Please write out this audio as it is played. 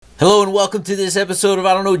and welcome to this episode of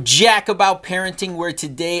I Don't Know Jack About Parenting, where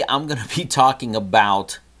today I'm going to be talking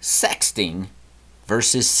about sexting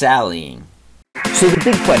versus sallying. So the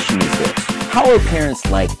big question is this: how are parents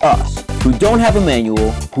like us, who don't have a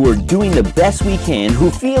manual, who are doing the best we can,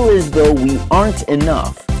 who feel as though we aren't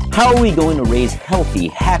enough, how are we going to raise healthy,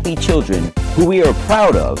 happy children who we are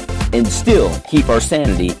proud of and still keep our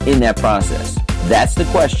sanity in that process? That's the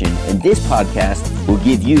question, and this podcast will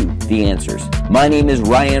give you the answers. My name is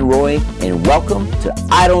Ryan Roy, and welcome to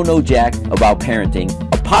I Don't Know Jack About Parenting,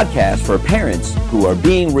 a podcast for parents who are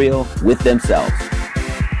being real with themselves.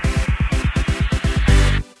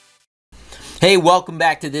 Hey, welcome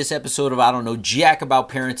back to this episode of I Don't Know Jack About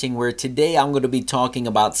Parenting, where today I'm going to be talking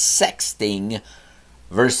about sexting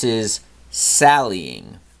versus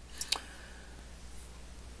sallying.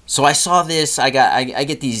 So I saw this, I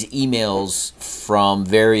get these emails from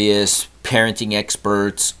various parenting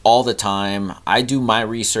experts all the time. I do my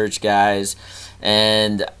research, guys,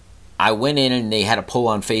 and I went in and they had a poll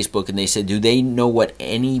on Facebook and they said, do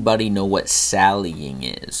anybody know what sallying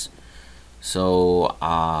is? So,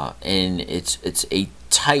 and it's a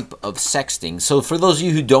type of sexting. So for those of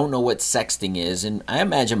you who don't know what sexting is, and I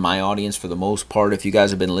imagine my audience for the most part, if you guys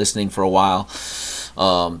have been listening for a while,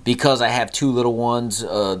 because I have two little ones,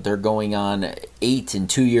 they're going on 8 and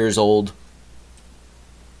 2 years old.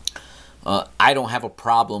 I don't have a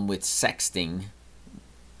problem with sexting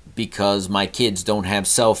because my kids don't have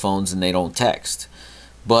cell phones and they don't text.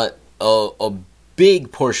 But a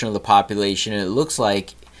big portion of the population, and it looks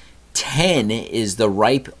like 10 is the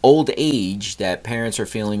ripe old age that parents are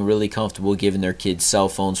feeling really comfortable giving their kids cell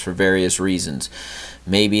phones for various reasons.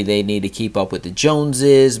 Maybe they need to keep up with the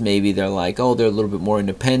Joneses. Maybe they're like, oh, they're a little bit more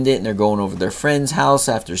independent and they're going over to their friend's house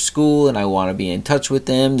after school and I want to be in touch with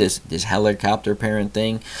them. This helicopter parent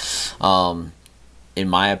thing, in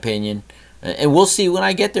my opinion. And we'll see when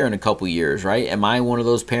I get there in a couple years, right? Am I one of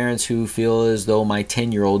those parents who feel as though my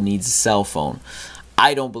 10-year-old needs a cell phone?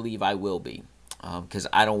 I don't believe I will be. Because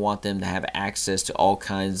I don't want them to have access to all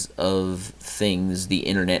kinds of things the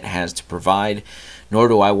internet has to provide, nor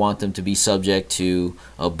do I want them to be subject to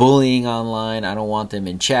bullying online. I don't want them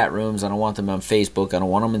in chat rooms. I don't want them on Facebook. I don't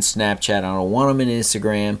want them in Snapchat. I don't want them in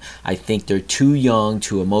Instagram. I think they're too young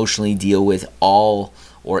to emotionally deal with all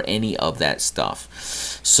or any of that stuff.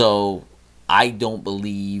 So I don't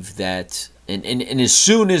believe that. And as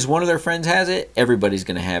soon as one of their friends has it, everybody's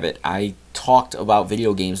going to have it. I talked about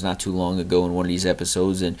video games not too long ago in one of these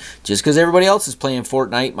episodes, and just because everybody else is playing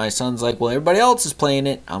Fortnite, my son's like, well, everybody else is playing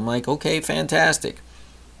it. I'm like, okay, fantastic.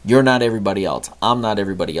 You're not everybody else. I'm not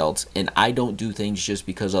everybody else, and I don't do things just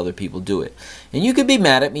because other people do it. And you could be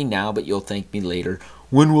mad at me now, but you'll thank me later.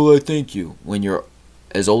 When will I thank you? When you're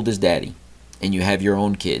as old as daddy. And you have your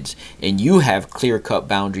own kids, and you have clear-cut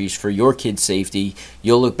boundaries for your kids' safety,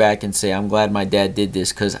 you'll look back and say, I'm glad my dad did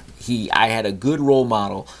this because I had a good role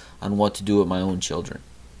model on what to do with my own children.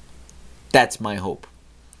 That's my hope.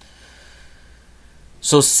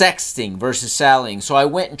 So sexting versus sallying. So I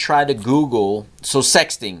went and tried to Google. So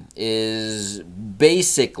sexting is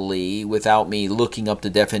basically, without me looking up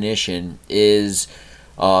the definition, is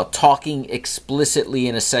talking explicitly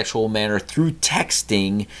in a sexual manner through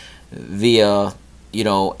texting via,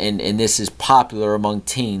 and this is popular among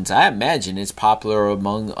teens. I imagine it's popular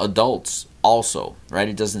among adults also, right?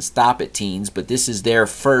 It doesn't stop at teens, but this is their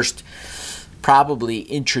first probably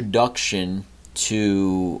introduction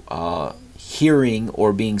to hearing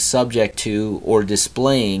or being subject to or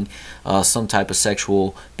displaying some type of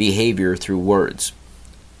sexual behavior through words.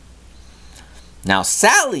 Now,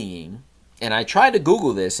 sallying, and I tried to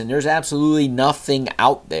Google this, and there's absolutely nothing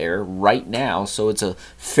out there right now, so it's a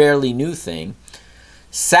fairly new thing.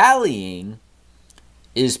 Sallying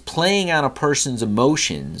is playing on a person's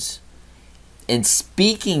emotions and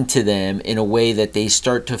speaking to them in a way that they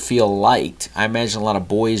start to feel liked. I imagine a lot of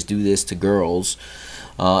boys do this to girls,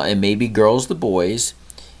 and maybe girls to boys,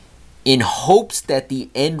 in hopes that the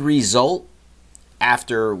end result,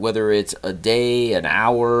 after whether it's a day, an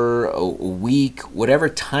hour, a week, whatever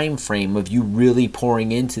time frame of you really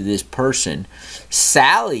pouring into this person,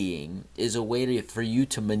 sallying is a way for you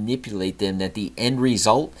to manipulate them, that the end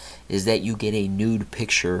result is that you get a nude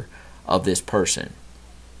picture of this person.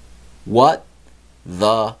 What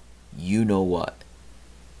the you-know-what?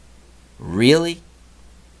 Really?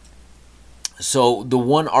 So the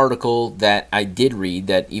one article that I did read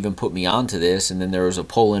that even put me onto this, and then there was a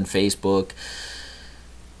poll in Facebook.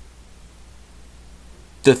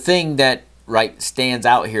 The thing that stands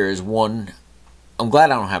out here is, one, I'm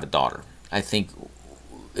glad I don't have a daughter. I think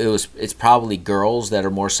it's probably girls that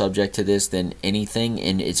are more subject to this than anything,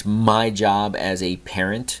 and it's my job as a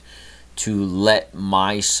parent to let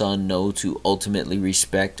my son know to ultimately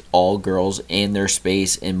respect all girls and their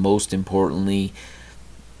space, and most importantly,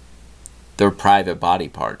 their private body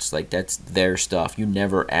parts. Like, that's their stuff. You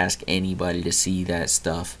never ask anybody to see that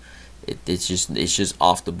stuff. It's just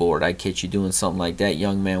off the board. I catch you doing something like that,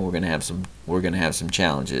 young man, we're gonna have some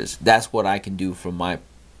challenges. That's what I can do from my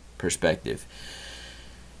perspective.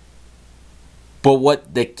 But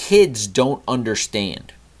what the kids don't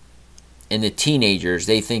understand, and the teenagers,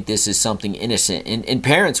 they think this is something innocent. And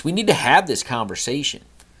parents, we need to have this conversation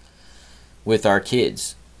with our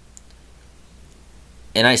kids.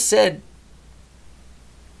 And I said,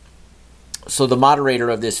 so the moderator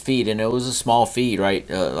of this feed, and it was a small feed, right?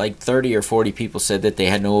 Like 30 or 40 people said that they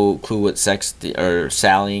had no clue what sex or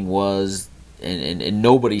sallying was. And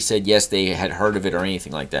nobody said yes, they had heard of it or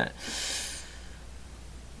anything like that.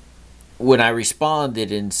 When I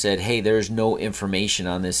responded and said, hey, there's no information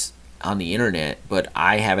on this on the internet, but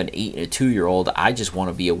I have an 8 and a 2-year-old, I just want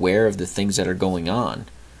to be aware of the things that are going on.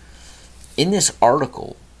 In this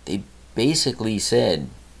article, they basically said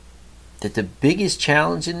that the biggest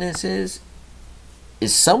challenge in this is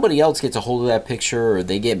somebody else gets a hold of that picture, or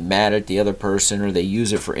they get mad at the other person, or they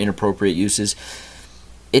use it for inappropriate uses.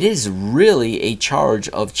 It is really a charge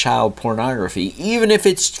of child pornography, even if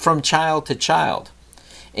it's from child to child.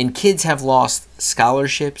 And kids have lost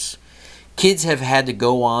scholarships. Kids have had to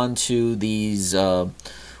go on to these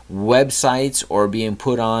websites or being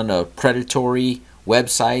put on predatory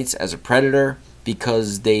websites as a predator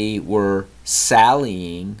because they were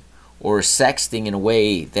sallying or sexting in a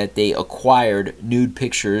way that they acquired nude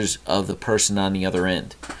pictures of the person on the other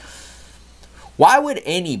end. Why would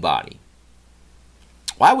any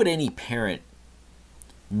parent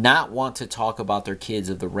not want to talk about their kids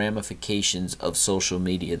of the ramifications of social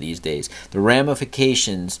media these days, the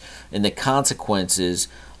ramifications and the consequences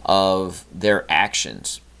of their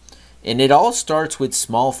actions? And it all starts with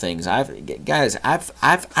small things. I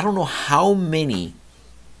don't know how many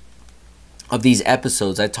of these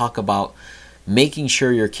episodes I talk about making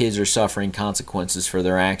sure your kids are suffering consequences for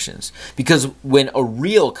their actions. Because when a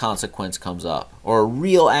real consequence comes up, or a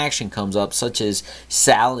real action comes up, such as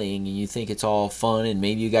sallying, and you think it's all fun, and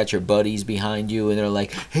maybe you got your buddies behind you, and they're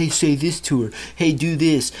like, hey, say this to her, hey, do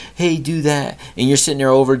this, hey, do that, and you're sitting there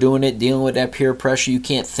overdoing it, dealing with that peer pressure, you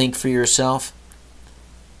can't think for yourself.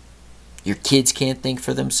 Your kids can't think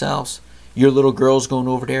for themselves. Your little girl's going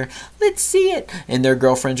over there, let's see it. And their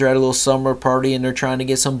girlfriends are at a little summer party and they're trying to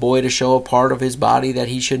get some boy to show a part of his body that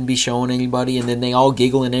he shouldn't be showing anybody. And then they all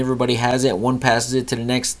giggle and everybody has it. One passes it to the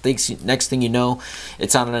next. Next thing you know,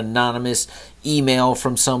 it's on an anonymous email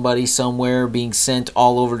from somebody somewhere being sent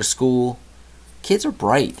all over the school. Kids are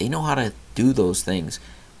bright. They know how to do those things.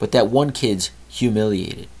 But that one kid's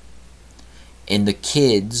humiliated. And the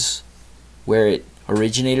kids, where it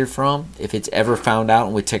originated from, if it's ever found out,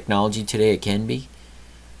 and with technology today it can be,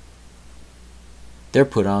 they're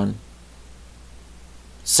put on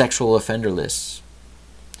sexual offender lists.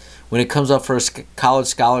 When it comes up for a college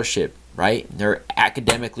scholarship, right, they're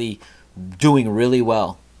academically doing really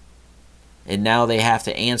well, and now they have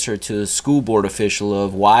to answer to a school board official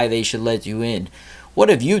of why they should let you in. What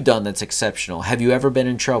have you done that's exceptional? Have you ever been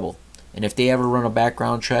in trouble? And if they ever run a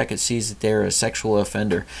background check, it sees that they're a sexual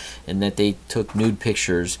offender and that they took nude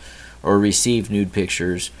pictures or received nude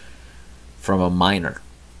pictures from a minor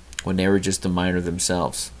when they were just a minor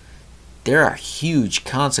themselves. There are huge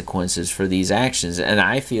consequences for these actions. And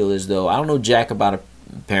I feel as though, I don't know jack about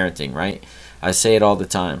parenting, right? I say it all the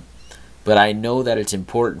time. But I know that it's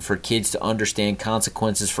important for kids to understand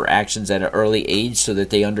consequences for actions at an early age so that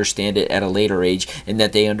they understand it at a later age and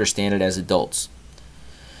that they understand it as adults.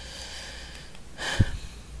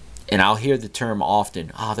 And I'll hear the term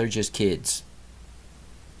often, they're just kids.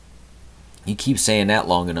 You keep saying that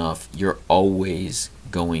long enough, you're always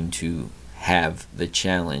going to have the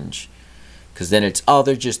challenge. Because then it's,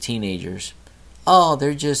 they're just teenagers.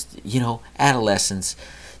 They're just, adolescents.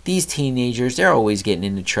 These teenagers, they're always getting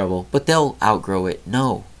into trouble, but they'll outgrow it.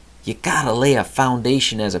 No, you gotta lay a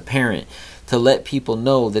foundation as a parent to let people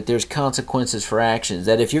know that there's consequences for actions.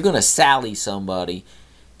 That if you're gonna sally somebody,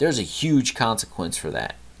 there's a huge consequence for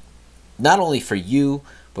that. Not only for you,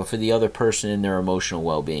 but for the other person and their emotional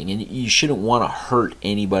well-being. And you shouldn't want to hurt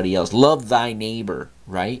anybody else. Love thy neighbor,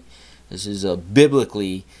 right? This is a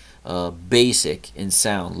biblically basic and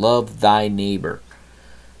sound. Love thy neighbor.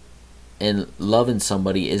 And loving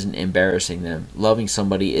somebody isn't embarrassing them. Loving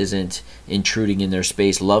somebody isn't intruding in their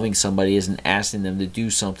space. Loving somebody isn't asking them to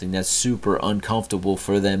do something that's super uncomfortable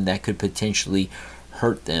for them that could potentially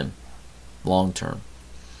hurt them long term.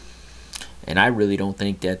 And I really don't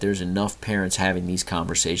think that there's enough parents having these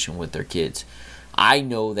conversations with their kids. I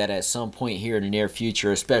know that at some point here in the near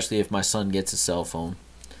future, especially if my son gets a cell phone,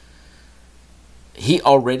 he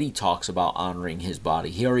already talks about honoring his body.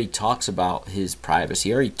 He already talks about his privacy.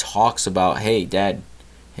 He already talks about, hey, Dad,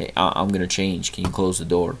 hey, I'm going to change. Can you close the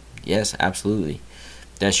door? Yes, absolutely.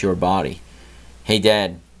 That's your body. Hey,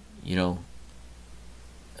 Dad,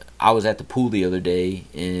 I was at the pool the other day,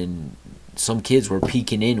 and some kids were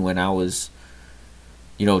peeking in when I was,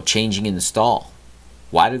 changing in the stall.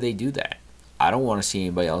 Why do they do that? I don't want to see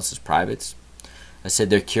anybody else's privates. I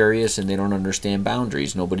said they're curious and they don't understand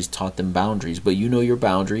boundaries. Nobody's taught them boundaries. But you know your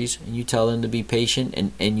boundaries, and you tell them to be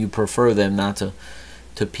patient, and you prefer them not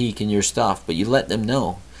to peek in your stuff. But you let them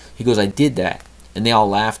know. He goes, I did that. And they all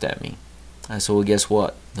laughed at me. I said, well, guess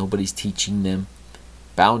what? Nobody's teaching them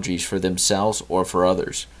boundaries for themselves or for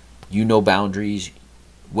others. You know boundaries.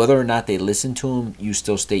 Whether or not they listen to them, you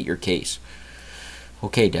still state your case.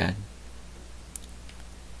 Okay, Dad.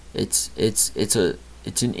 It's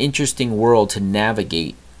an interesting world to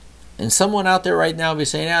navigate. And someone out there right now be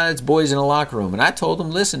saying, it's boys in a locker room. And I told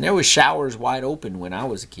them, listen, there was showers wide open when I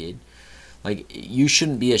was a kid. Like, you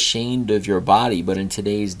shouldn't be ashamed of your body, but in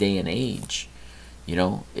today's day and age,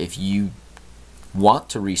 if you want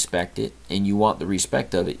to respect it and you want the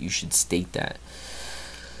respect of it, you should state that.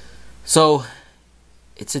 So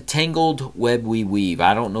it's a tangled web we weave.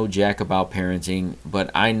 I don't know jack about parenting, but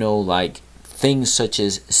I know things such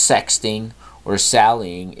as sexting or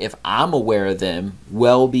sallying, if I'm aware of them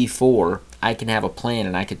well before, I can have a plan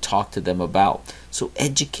and I can talk to them about. So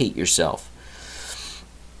educate yourself.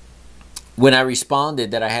 When I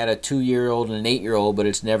responded that I had a 2-year-old and an 8-year-old, but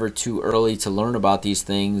it's never too early to learn about these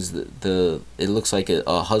things, it looks like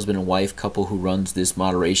a husband and wife couple who runs this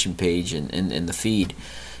moderation page in the feed,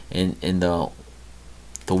 and the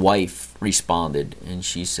wife responded, and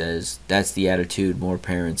she says, that's the attitude more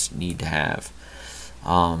parents need to have.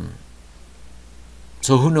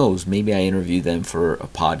 So who knows? Maybe I interview them for a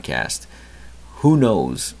podcast. Who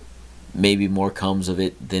knows? Maybe more comes of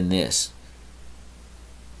it than this.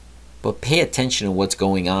 But pay attention to what's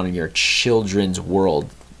going on in your children's world.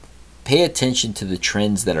 Pay attention to the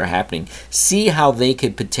trends that are happening. See how they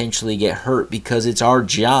could potentially get hurt, because it's our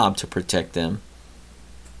job to protect them.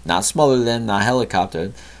 Not smother them, not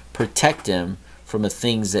helicopter. Protect them from the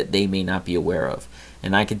things that they may not be aware of.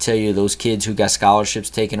 And I can tell you, those kids who got scholarships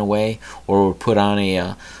taken away or were put on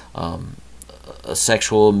a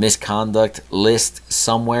sexual misconduct list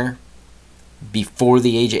somewhere before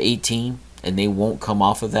the age of 18, and they won't come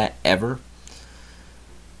off of that ever.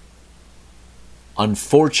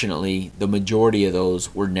 Unfortunately, the majority of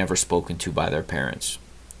those were never spoken to by their parents.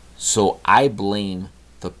 So I blame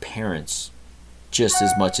the parents just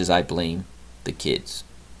as much as I blame the kids.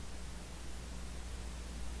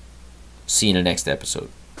 See you in the next episode.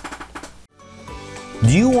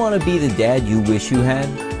 Do you want to be the dad you wish you had?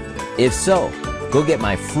 If so, go get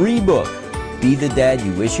my free book, Be the Dad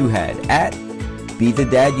You Wish You Had, at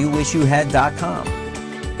BeTheDadYouWishYouHad.com.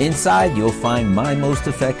 Inside, you'll find my most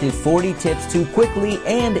effective 40 tips to quickly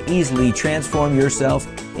and easily transform yourself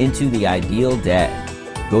into the ideal dad.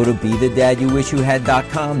 Go to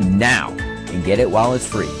BeTheDadYouWishYouHad.com now and get it while it's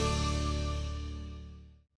free.